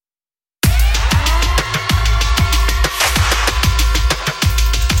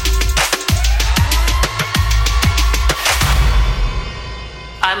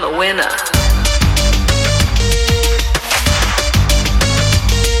winner.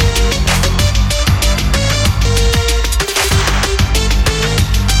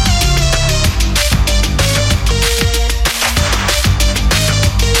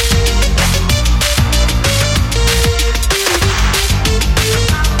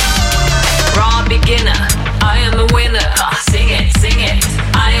 Raw beginner, I am a winner. Sing it, sing it.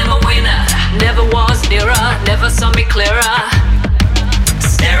 I am a winner. Never was nearer, never saw me clearer.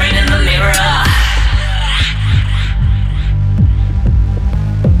 Staring in the mirror.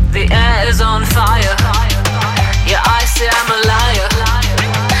 The air is on fire. Yeah, I say I'm a liar.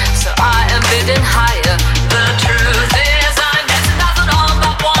 So I am bidding higher. The truth is I'm dancing thousand on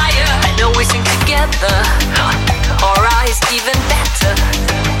the wire. I know we sing together, or is even better.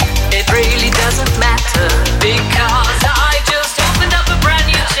 It really doesn't matter, because I just opened up a brand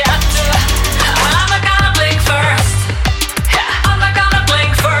new chapter. Well, I'm not gonna blink first. I'm not gonna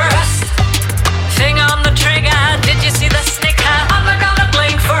blink first. Finger on the trigger, did you see the snicker? I'm not gonna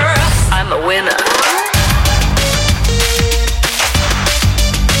blink first. I'm a winner.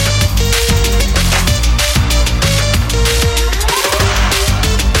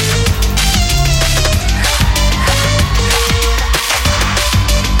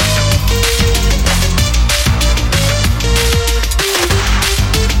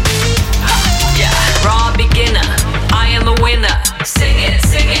 Sing it,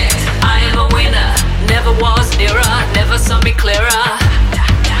 sing it. I am a winner. Never was nearer, never saw me clearer.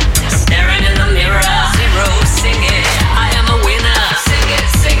 Staring in the mirror. Zero, sing it. I am a winner. Sing it,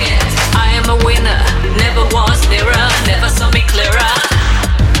 sing it. I am a winner. Never was nearer, never saw me clearer.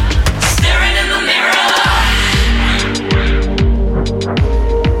 Staring in the mirror.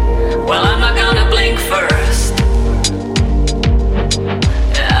 Well, I'm not gonna blink first.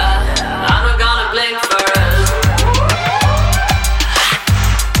 Yeah, I'm not gonna blink first.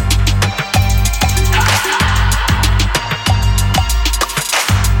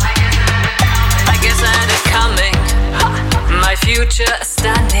 Future